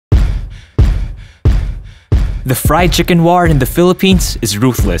The fried chicken war in the Philippines is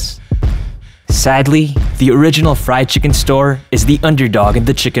ruthless. Sadly, the original fried chicken store is the underdog in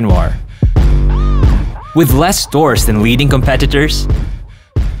the chicken war. With less stores than leading competitors,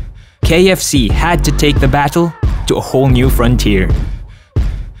 KFC had to take the battle to a whole new frontier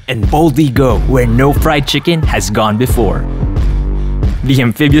and boldly go where no fried chicken has gone before. The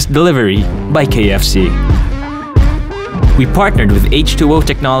Amphibious Delivery by KFC. We partnered with H2O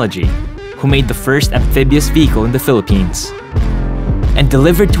Technology, who made the first amphibious vehicle in the Philippines, and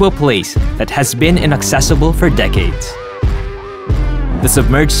delivered to a place that has been inaccessible for decades. The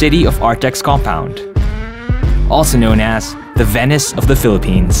submerged city of Artex Compound, also known as the Venice of the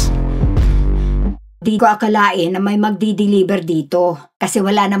Philippines. Di ko akalain na may magdi-deliver dito kasi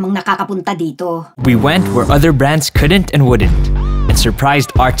wala namang nakakapunta dito. We went where other brands couldn't and wouldn't, and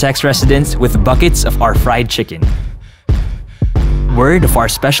surprised Artex residents with buckets of our fried chicken. Word of our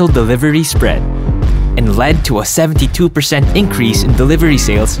special delivery spread and led to a 72% increase in delivery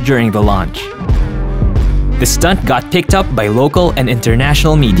sales during the launch. The stunt got picked up by local and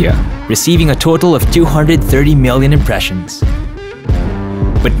international media, receiving a total of 230 million impressions.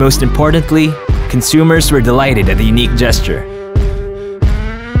 But most importantly, consumers were delighted at the unique gesture,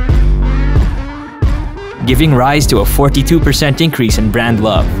 giving rise to a 42% increase in brand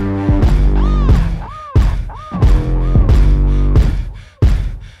love.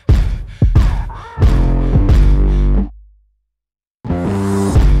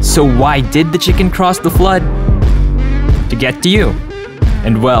 So why did the chicken cross the flood? To get to you.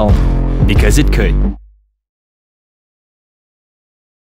 And well, because it could.